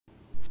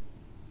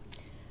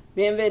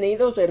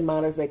Bienvenidos,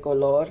 hermanas de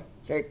color.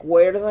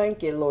 Recuerden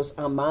que los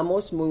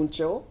amamos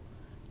mucho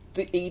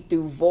y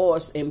tu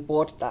voz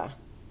importa.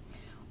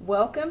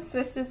 Welcome,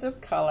 Sisters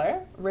of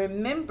Color.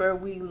 Remember,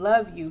 we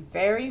love you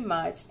very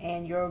much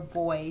and your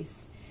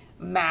voice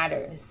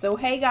matters. So,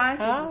 hey guys,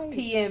 this is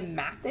PM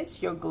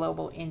Mathis, your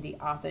global indie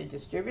author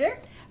distributor.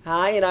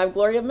 Hi, and I'm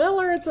Gloria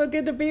Miller. It's so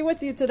good to be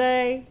with you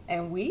today.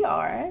 And we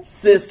are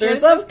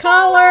Sisters of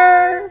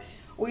Color.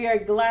 We are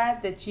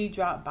glad that you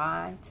dropped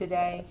by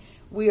today.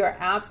 Yes. We are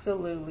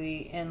absolutely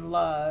in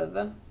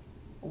love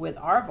with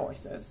our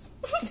voices.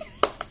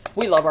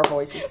 We love our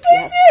voices.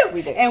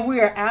 We do. And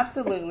we are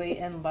absolutely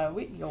in love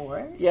with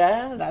yours.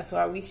 Yes. That's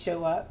why we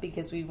show up,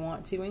 because we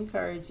want to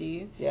encourage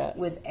you. Yes.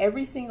 With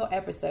every single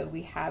episode,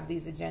 we have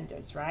these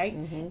agendas, right?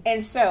 Mm-hmm.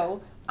 And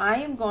so I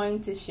am going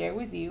to share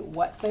with you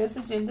what those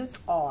agendas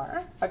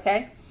are,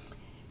 okay?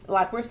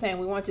 Like we're saying,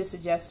 we want to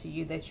suggest to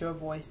you that your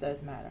voice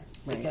does matter,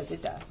 because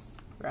it does,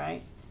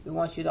 right? We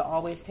want you to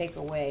always take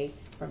away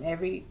from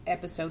every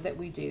episode that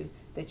we do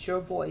that your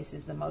voice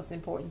is the most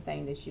important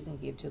thing that you can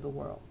give to the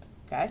world.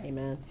 Okay?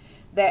 Amen.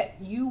 That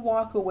you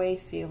walk away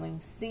feeling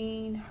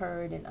seen,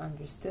 heard, and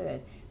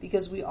understood,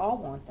 because we all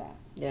want that.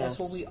 Yes. That's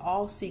what we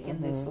all seek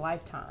in this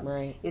lifetime.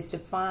 Right. Is to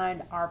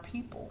find our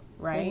people,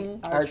 right?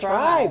 Mm-hmm. Our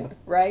tribe.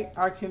 Right?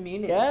 Our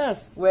community.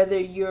 Yes. Whether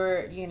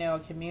you're, a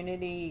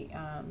community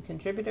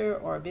contributor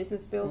or a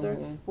business builder,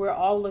 we're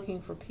all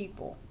looking for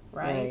people,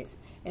 right?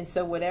 And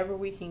so whatever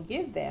we can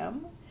give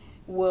them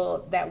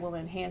will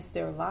enhance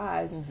their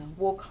lives,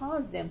 will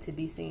cause them to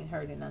be seen,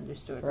 heard, and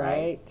understood,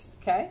 right?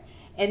 Okay?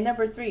 And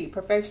number 3,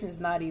 perfection is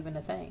not even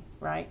a thing,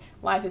 right?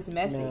 Life is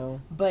messy,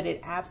 but it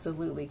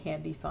absolutely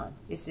can be fun.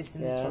 It's just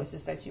in the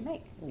choices that you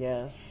make.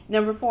 Yes.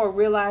 Number 4,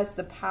 realize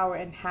the power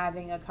in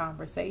having a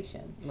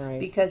conversation.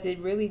 Right. Because it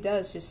really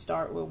does just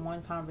start with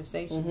one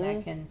conversation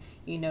that can,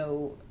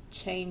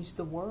 change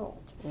the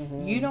world.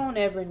 You don't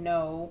ever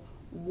know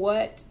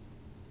what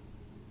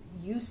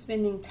you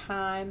spending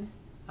time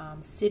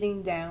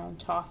sitting down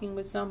talking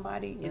with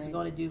somebody is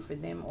going to do for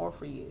them or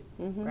for you,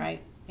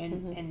 right?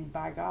 And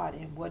by God,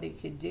 and what it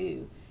could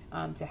do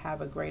to have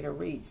a greater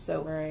reach.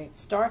 So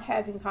start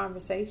having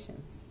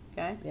conversations,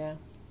 okay? Yeah.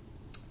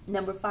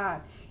 Number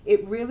 5,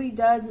 it really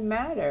does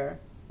matter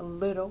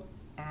little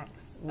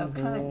acts of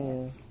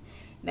kindness.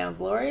 Now,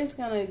 Gloria's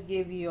going to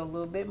give you a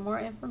little bit more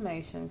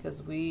information,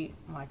 because we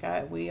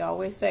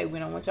always say, we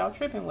don't want y'all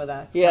tripping with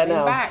us. Coming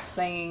back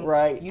saying,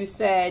 you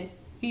said,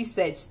 he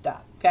said,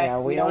 stop. Okay? Yeah,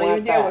 we don't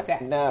want even deal with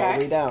that. No, okay?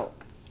 we don't.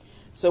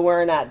 So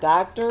we're not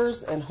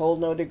doctors and hold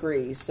no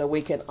degrees, so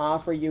we can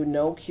offer you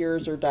no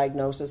cures or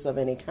diagnosis of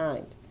any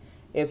kind.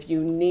 If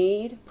you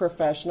need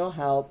professional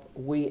help,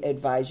 we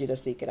advise you to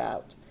seek it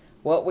out.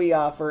 What we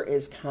offer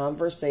is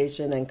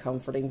conversation and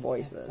comforting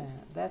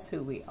voices. That's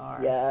who we are.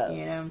 Yes. You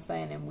know what I'm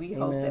saying? And we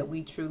hope that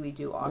we truly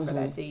do offer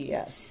that to you.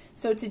 Yes.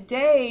 So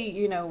today,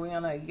 we're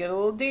going to get a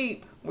little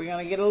deep. We're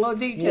going to get a little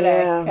deep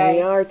today. Yeah, okay?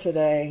 we are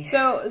today.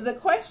 So the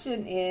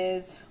question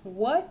is,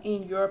 what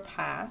in your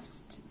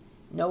past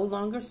no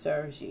longer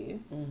serves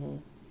you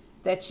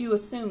that you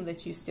assume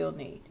that you still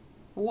need?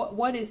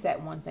 What is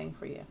that one thing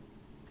for you?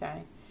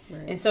 Okay?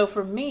 Right. And so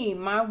for me,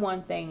 my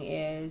one thing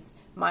is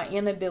my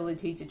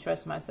inability to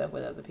trust myself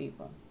with other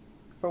people.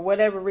 For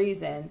whatever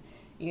reason,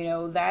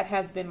 that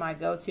has been my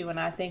go-to, and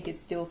I think it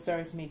still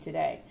serves me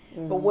today.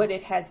 But what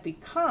it has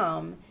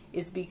become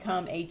is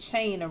a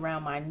chain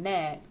around my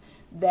neck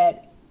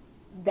that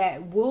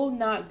will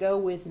not go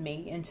with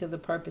me into the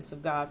purpose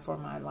of God for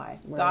my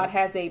life. Right. God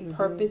has a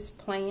purpose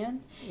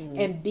plan,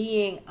 and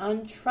being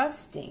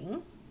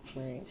untrusting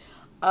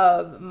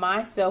of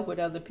myself with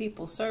other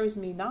people serves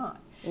me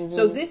not.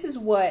 So this is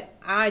what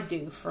I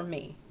do for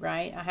me,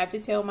 right? I have to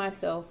tell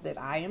myself that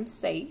I am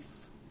safe,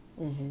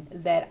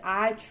 that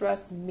I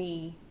trust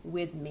me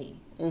with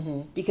me.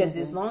 Because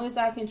as long as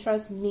I can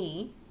trust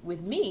me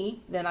with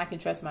me, then I can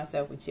trust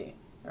myself with you,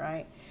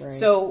 right?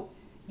 So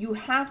you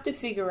have to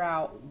figure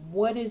out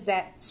what is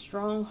that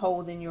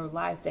stronghold in your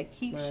life that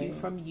keeps you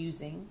from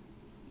using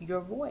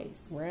your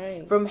voice,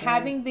 from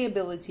having the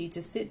ability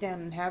to sit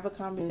down and have a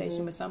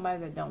conversation with somebody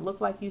that don't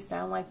look like you,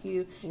 sound like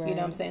you, you know what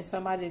I'm saying,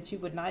 somebody that you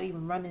would not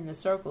even run into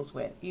circles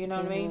with, you know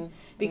what I mean?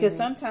 Because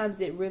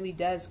sometimes it really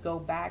does go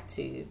back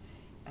to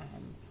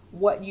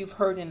what you've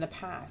heard in the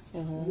past,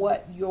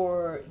 what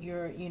your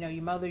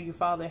mother, your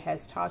father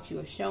has taught you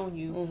or shown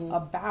you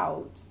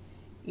about,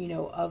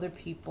 other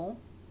people,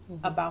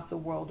 about the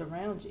world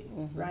around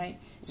you, right?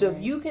 So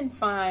if you can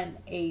find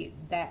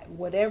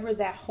whatever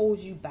that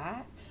holds you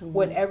back,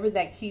 whatever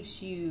that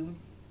keeps you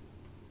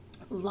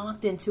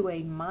locked into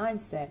a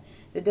mindset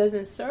that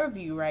doesn't serve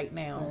you right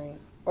now,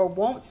 or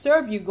won't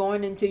serve you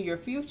going into your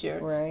future,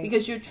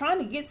 because you're trying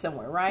to get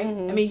somewhere, right?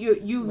 I mean,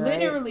 you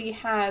literally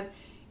have,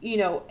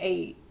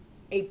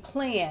 a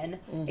plan,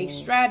 a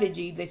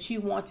strategy that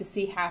you want to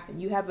see happen.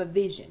 You have a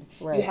vision.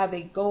 You have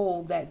a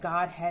goal that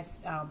God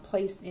has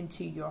placed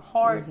into your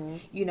heart.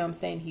 You know what I'm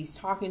saying? He's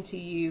talking to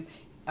you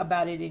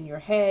about it in your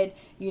head,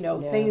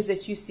 things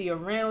that you see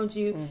around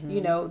you,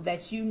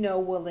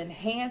 that will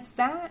enhance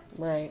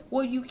that.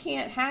 Well, you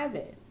can't have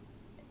it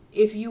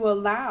if you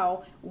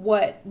allow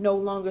what no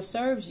longer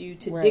serves you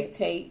to Right.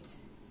 dictate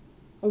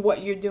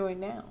what you're doing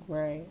now.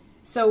 Right.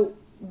 So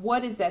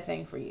what is that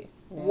thing for you?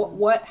 Yeah.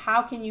 What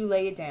how can you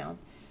lay it down?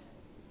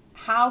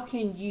 How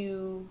can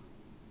you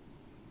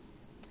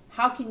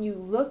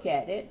look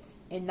at it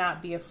and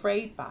not be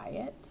afraid by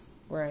it?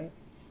 Right.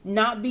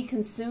 Not be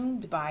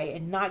consumed by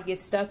it and not get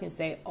stuck and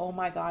say, oh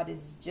my God,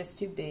 it's just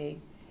too big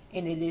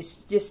and it is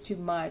just too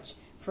much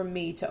for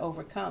me to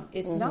overcome.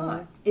 It's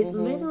not. It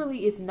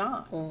literally is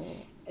not.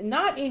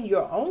 Not in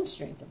your own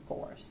strength, of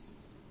course.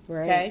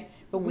 Right. Okay?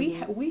 But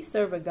we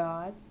serve a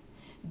God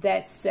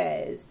that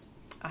says,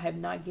 I have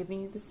not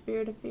given you the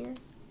spirit of fear,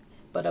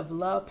 but of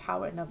love,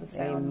 power, and of a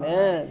sound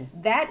Amen.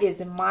 mind. That is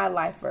in my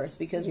life verse,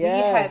 because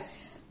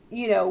Yes.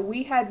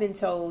 we have been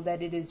told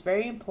that it is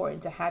very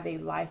important to have a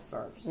life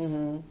verse.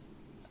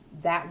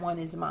 That one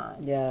is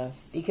mine.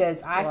 Yes.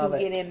 Because I Love can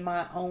get it. in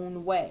my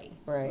own way.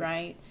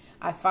 Right.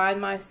 I find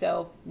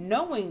myself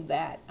knowing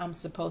that I'm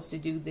supposed to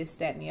do this,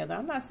 that, and the other.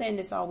 I'm not saying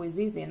it's always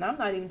easy, and I'm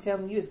not even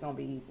telling you it's going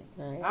to be easy.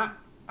 Right.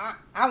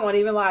 I won't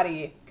even lie to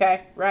you,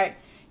 okay? Right?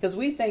 Because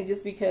we think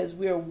just because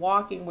we're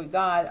walking with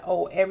God,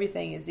 oh,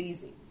 everything is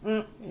easy.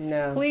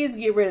 No. Please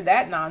get rid of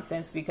that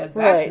nonsense, because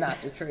that's Right.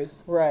 not the truth.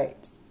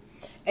 Right.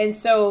 And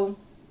so,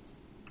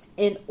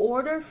 in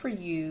order for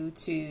you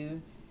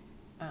to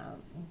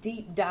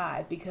deep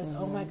dive, because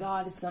oh my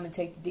God, it's going to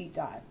take the deep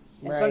dive.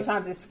 And Right.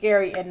 sometimes it's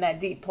scary in that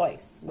deep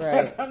place.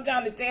 Right. I'm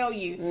trying to tell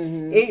you,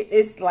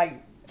 it's like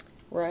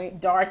Right.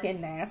 dark and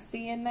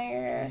nasty in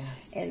there,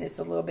 Yes. and it's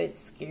a little bit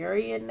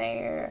scary in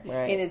there,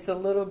 Right. and it's a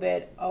little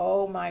bit,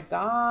 oh my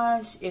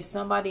gosh, if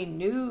somebody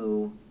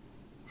knew,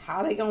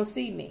 how they gonna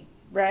see me,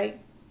 right?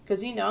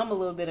 Because I'm a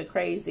little bit of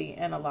crazy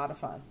and a lot of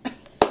fun.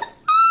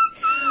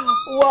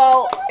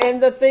 Well,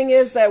 and the thing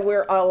is that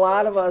a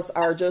lot of us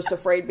are just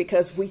afraid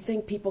because we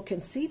think people can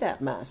see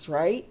that mess,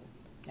 right?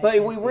 But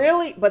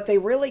they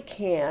really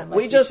can't. Unless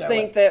We you just show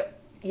think it.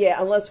 that,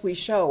 unless we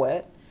show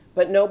it,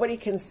 but nobody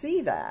can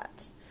see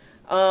that.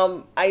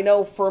 I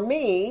know for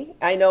me,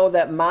 I know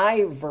that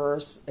my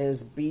verse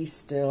is be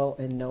still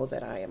and know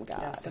that I am God.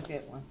 That's a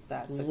good one.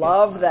 That's a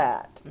Love good one.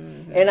 that.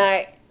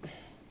 And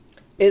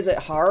is it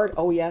hard?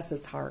 Oh, yes,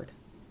 it's hard.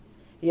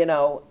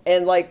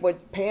 And like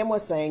what Pam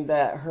was saying,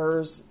 that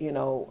hers,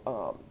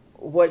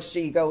 what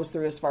she goes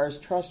through as far as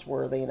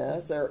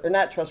trustworthiness, or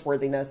not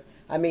trustworthiness,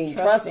 I mean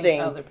Trusting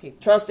other people.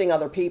 Trusting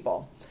other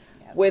people.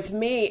 Yeah. With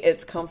me,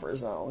 it's comfort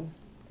zone.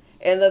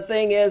 And the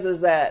thing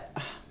is that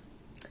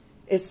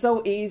it's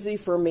so easy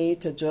for me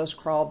to just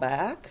crawl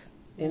back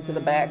into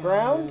the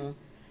background,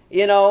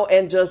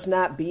 and just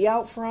not be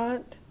out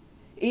front.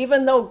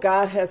 Even though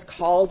God has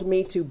called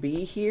me to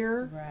be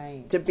here,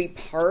 Right. to be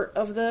part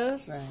of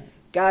this, Right.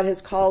 God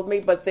has called me,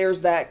 but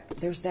there's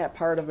that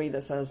part of me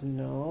that says,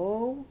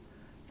 no,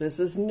 this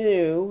is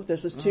new.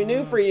 This is too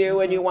new for you,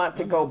 and you want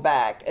to go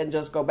back and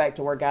just go back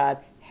to where God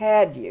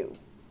had you.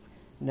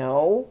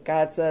 No,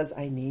 God says,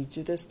 I need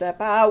you to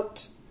step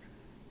out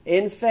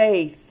in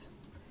faith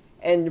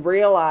and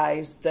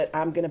realize that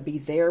I'm going to be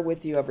there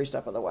with you every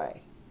step of the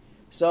way.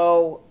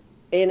 So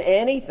in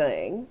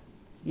anything,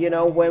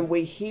 when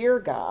we hear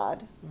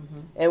God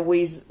and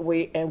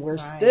we're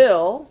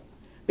still,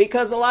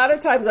 because a lot of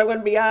times, I'm going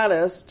to be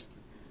honest,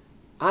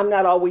 I'm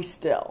not always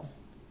still.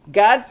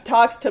 God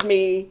talks to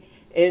me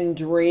in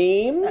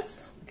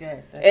dreams.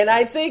 Good. And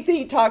I think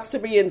he talks to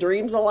me in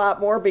dreams a lot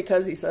more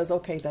because he says,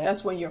 okay,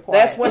 that's when you're quiet.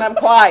 That's when I'm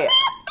quiet.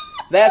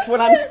 That's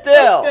when I'm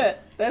still.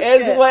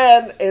 That's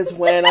good. Is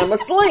when I'm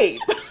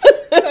asleep.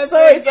 That's So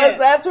really he says,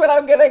 good. that's when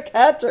I'm going to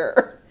catch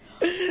her.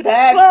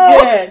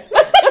 That's good.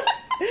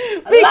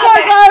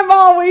 Because I'm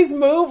always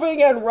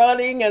moving and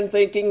running and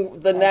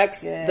thinking the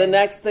next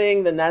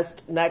thing, the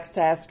next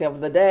task of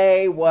the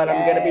day, what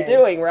I'm going to be Yes.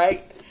 doing,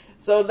 right?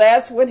 So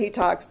that's when he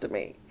talks to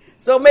me.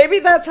 So maybe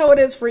that's how it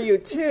is for you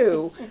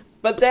too.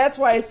 But that's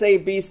why I say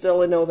be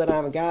still and know that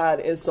I'm God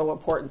is so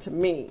important to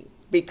me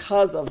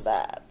because of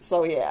that.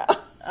 So yeah.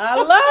 I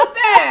love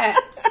that.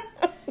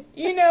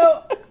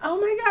 Oh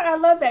my God, I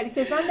love that,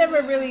 because I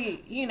never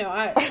really,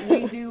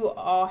 we do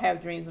all have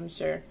dreams, I'm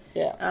sure.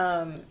 Yeah.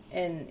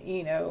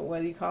 And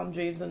whether you call them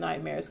dreams or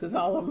nightmares, because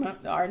all of them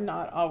are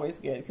not always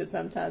good, because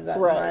sometimes Right.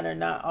 mine are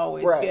not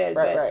always Right, good.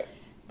 right.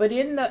 But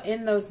in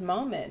those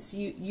moments,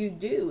 you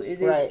do. It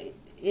is Right.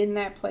 in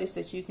that place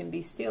that you can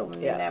be still, and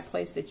in Yes. that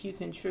place that you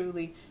can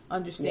truly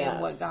understand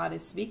Yes. what God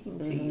is speaking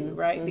to you,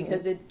 right?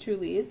 Because it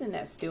truly is in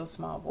that still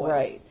small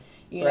voice.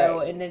 Right.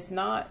 Right. And it's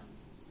not,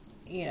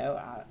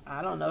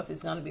 I don't know if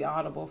it's going to be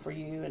audible for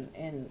you,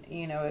 and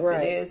if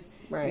Right. it is,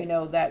 Right.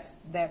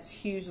 that's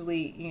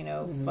hugely,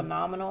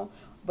 phenomenal.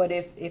 But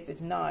if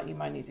it's not, you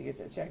might need to get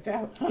that checked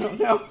out. I don't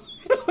know.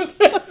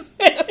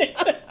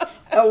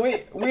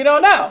 We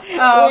don't know.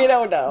 We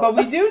don't know. But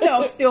we do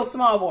know still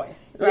small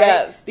voice, right?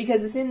 Yes.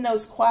 Because it's in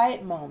those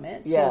quiet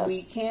moments when we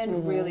Yes.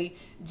 can really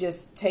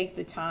just take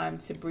the time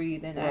to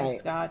breathe and ask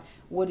Right. God,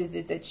 what is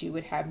it that you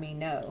would have me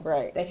know?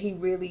 Right. That he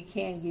really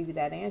can give you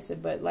that answer.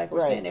 But like we're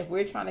Right. saying, if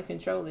we're trying to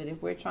control it,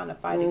 if we're trying to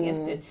fight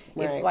against it,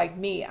 Right. if like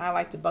me, I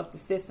like to buck the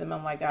system,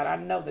 I'm like, God, I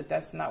know that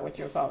that's not what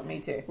you're calling me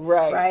to.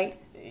 Right. Right?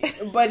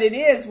 but it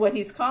is what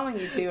he's calling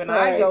you to, and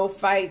Right. I go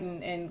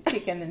fighting and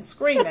kicking and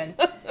screaming.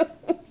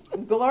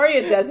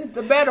 Gloria does it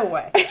the better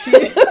way.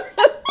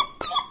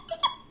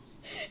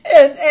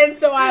 And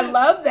so I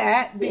love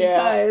that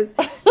because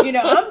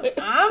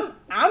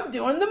I'm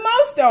doing the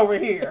most over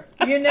here,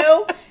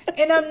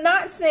 and I'm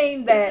not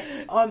saying that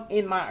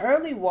in my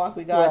early walk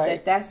with God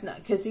Right. that's not,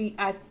 because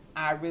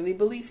I really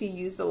believe he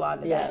used a lot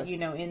of Yes.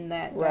 that, in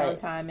that Right.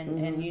 downtime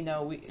and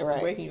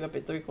Right. waking you up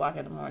at 3:00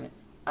 in the morning.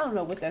 I don't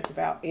know what that's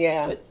about.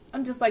 Yeah. But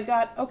I'm just like,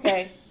 God,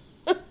 okay.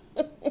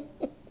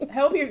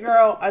 Help your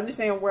girl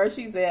understand where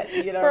she's at,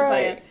 you know what I'm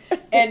Right.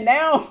 saying? And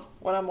now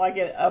when I'm like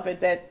up at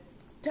that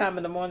time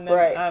in the morning,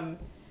 Right.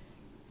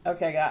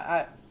 okay,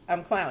 God,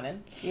 I'm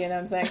clowning, you know what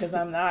I'm saying? Because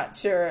I'm not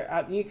sure,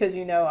 because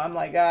I'm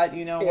like, God,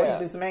 I want to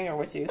do some anger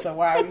with you, so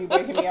why are you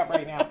waking me up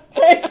right now?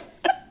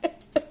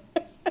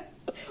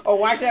 Or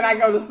why can't I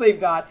go to sleep,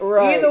 God?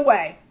 Right. Either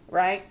way,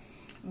 right?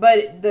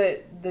 But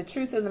the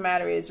truth of the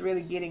matter is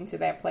really getting to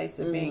that place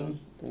of being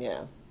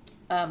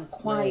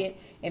quiet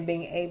and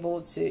being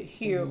able to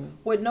hear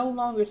what no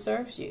longer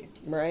serves you.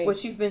 Right.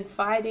 What you've been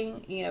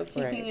fighting,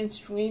 kicking and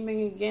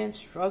screaming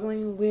against,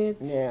 struggling with,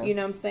 Yeah. what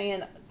I'm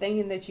saying,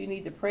 thinking that you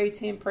need to pray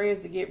 10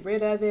 prayers to get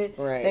rid of it,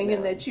 Right,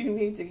 thinking no. that you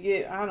need to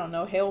get, I don't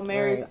know, Hail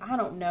Marys, Right. I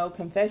don't know,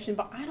 confession,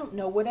 but I don't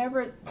know,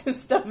 whatever the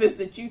stuff is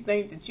that you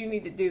think that you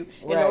need to do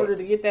in Right. order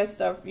to get that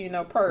stuff,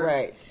 purged.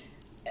 Right.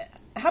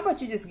 How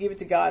about you just give it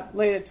to God,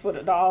 lay it at the foot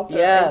of the altar,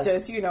 Yes. and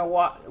just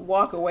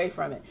walk away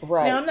from it.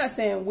 Right. Now I'm not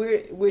saying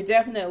we're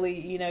definitely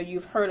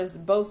you've heard us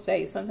both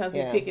say sometimes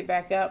we pick it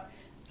back up,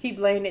 keep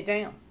laying it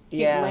down,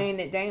 keep laying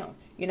it down.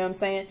 You know what I'm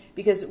saying?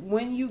 Because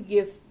when you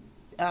give,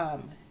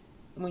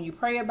 when you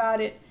pray about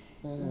it,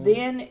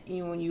 then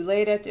when you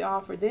lay it at the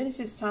altar, then it's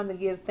just time to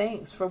give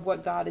thanks for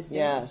what God is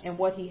doing and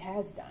what He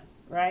has done.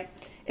 Right?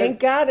 And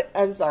God,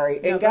 I'm sorry,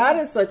 No, and go God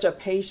ahead. is such a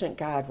patient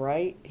God,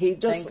 right?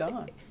 Thank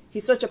God.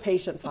 He's such a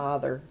patient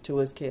father to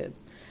his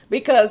kids.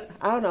 Because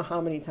I don't know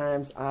how many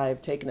times I've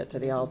taken it to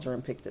the altar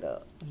and picked it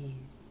up. Yeah.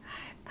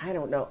 I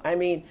don't know. I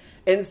mean,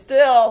 and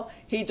still,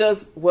 he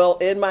just will,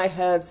 in my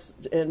head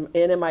and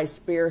in my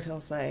spirit,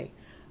 he'll say,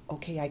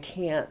 okay, I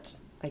can't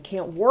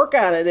work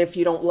on it if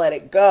you don't let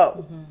it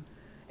go.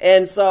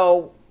 And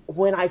so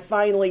when I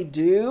finally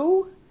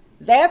do,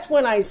 that's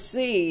when I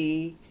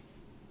see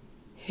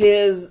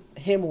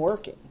him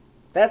working.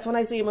 That's when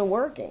I see him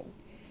working.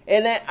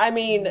 And that,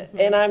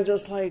 and I'm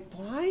just like,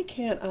 why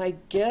can't I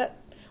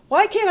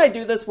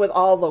do this with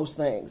all those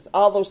things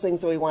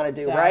that we want to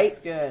do, right? That's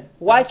good.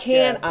 Why That's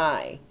can't good.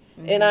 I?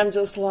 And I'm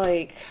just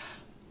like,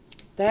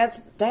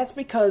 that's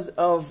because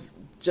of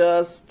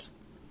just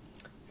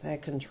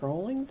that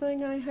controlling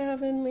thing I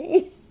have in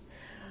me.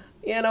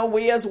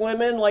 We as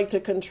women like to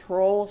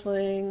control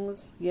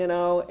things,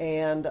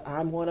 and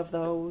I'm one of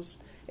those.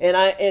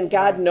 And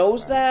God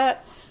knows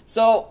that.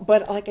 So,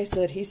 but like I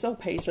said, He's so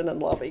patient and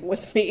loving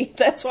with me.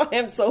 That's why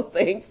I'm so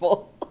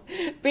thankful.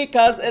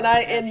 Because,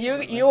 and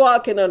you all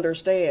can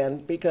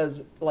understand,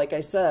 because like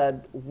I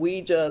said,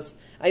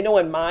 I know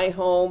in my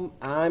home,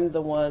 I'm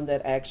the one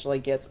that actually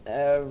gets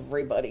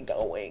everybody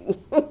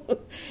going,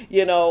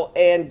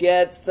 and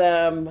gets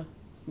them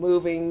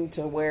moving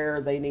to where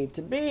they need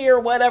to be or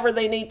whatever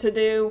they need to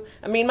do.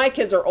 My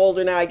kids are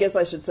older now. I guess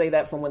I should say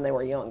that from when they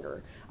were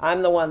younger.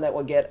 I'm the one that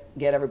will get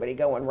everybody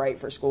going, right,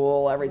 for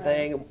school,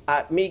 everything.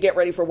 Right. Me get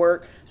ready for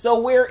work.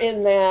 So we're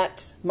in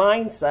that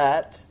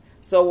mindset.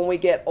 So when we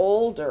get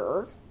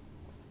older,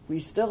 we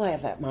still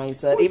have that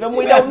mindset. Even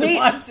we don't need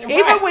to.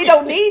 Even when we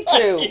don't need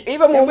to.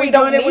 We're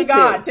doing it with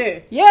God,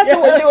 too. Yeah, so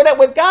we're doing it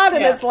with God,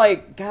 and it's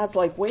like, God's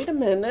like, wait a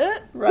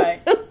minute. Right.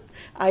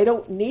 I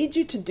don't need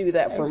you to do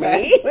that for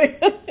me.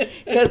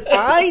 Because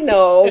I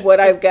know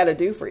what I've got to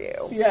do for you.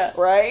 Yeah.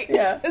 Right?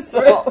 Yeah.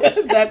 So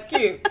that's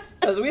cute.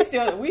 Because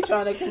we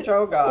trying to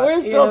control God.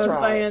 We're still trying. What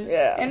I'm saying?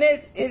 Yeah. And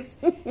it's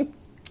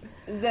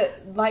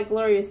like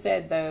Gloria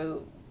said,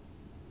 though,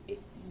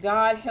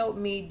 God helped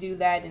me do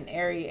that in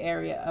every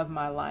area of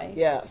my life.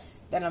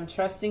 Yes. That I'm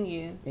trusting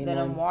you, Amen. that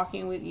I'm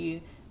walking with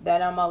you,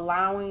 that I'm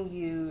allowing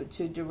you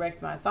to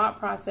direct my thought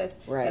process,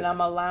 Right. and I'm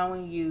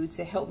allowing you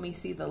to help me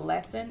see the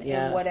lesson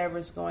in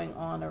whatever's going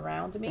on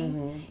around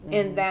me,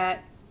 and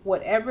that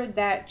whatever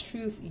that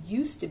truth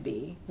used to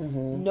be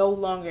no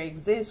longer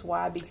exists.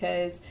 Why?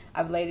 Because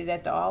I've laid it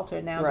at the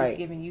altar. Now I'm just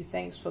giving you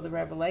thanks for the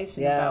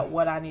revelation about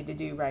what I need to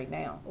do right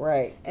now.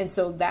 Right. And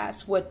so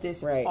that's what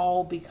this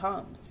all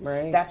becomes.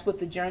 Right. That's what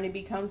the journey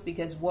becomes,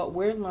 because what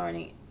we're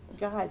learning,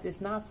 guys,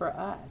 it's not for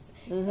us.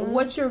 And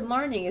what you're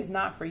learning is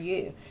not for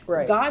you.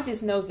 Right. God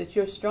just knows that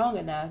you're strong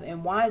enough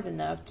and wise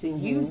enough to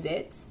use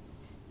it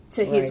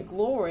to His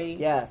glory,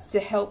 to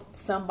help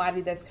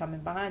somebody that's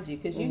coming behind you,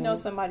 because you know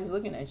somebody's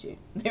looking at you.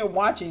 They're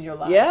watching your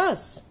life.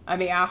 Yes.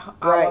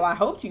 I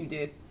hoped you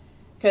did,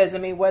 because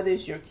whether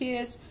it's your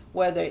kids,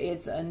 whether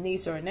it's a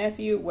niece or a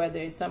nephew, whether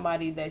it's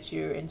somebody that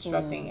you're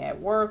instructing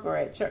at work or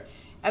at church,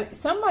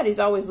 somebody's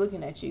always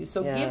looking at you.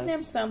 So give them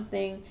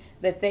something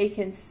that they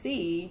can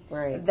see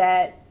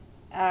that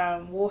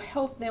will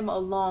help them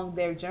along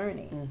their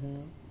journey.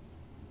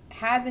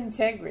 Have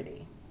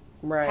integrity.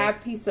 Right.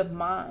 Have peace of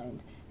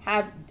mind.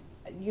 have,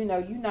 you're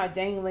not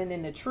dangling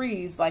in the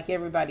trees like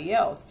everybody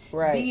else.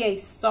 Right. Be a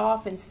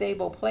soft and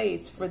stable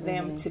place for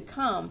them to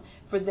come,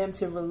 for them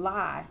to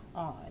rely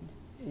on.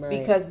 Right.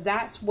 Because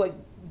that's what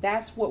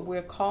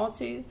we're called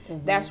to.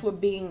 That's what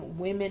being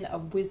women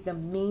of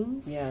wisdom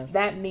means. Yes.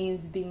 That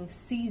means being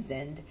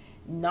seasoned.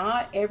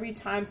 Not every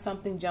time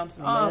something jumps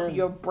off,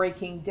 you're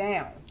breaking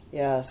down.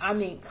 Yes. I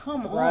mean,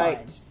 come on.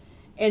 Right.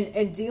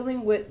 And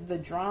dealing with the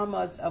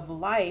dramas of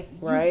life,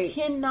 Right. you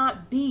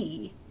cannot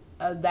be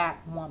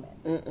that woman.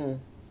 Mm-mm.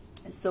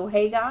 So,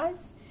 hey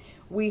guys,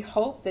 we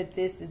hope that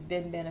this has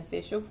been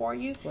beneficial for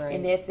you. Right.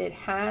 And if it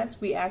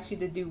has, we ask you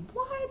to do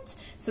what?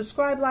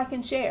 Subscribe, like,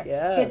 and share.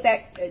 Yes. Hit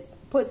that.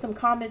 Put some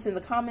comments in the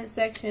comment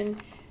section.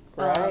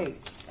 Right.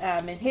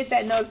 And hit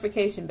that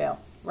notification bell.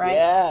 Right.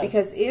 Yes.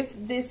 Because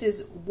if this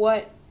is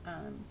what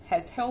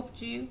has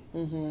helped you,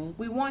 Mm-hmm.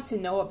 we want to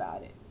know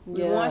about it. We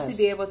Yes. want to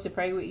be able to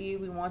pray with you.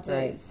 We want to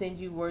Right. send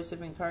you words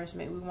of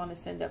encouragement. We want to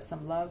send up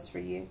some loves for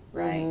you,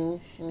 right?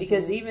 Mm-hmm.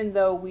 Because even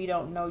though we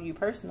don't know you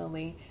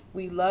personally,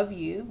 we love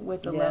you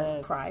with the love of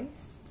Yes.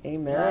 Christ.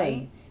 Amen.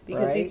 Right?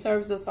 Because He Right.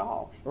 serves us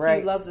all.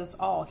 Right. He loves us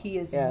all. He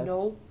is Yes.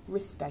 no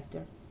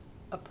respecter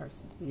of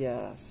persons.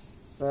 Yes,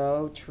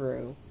 so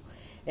true.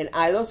 And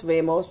ahí los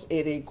vemos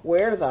y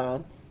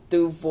recuerdan,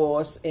 tu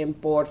voz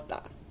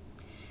importa.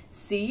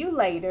 See you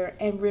later,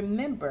 and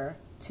remember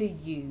to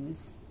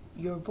use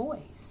your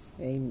voice.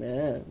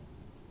 Amen.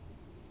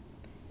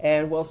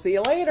 And we'll see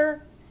you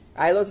later.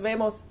 Ahí los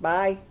vemos.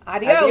 Bye.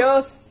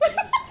 Adios.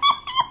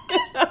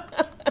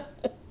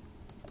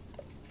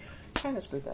 Kind of screwed that.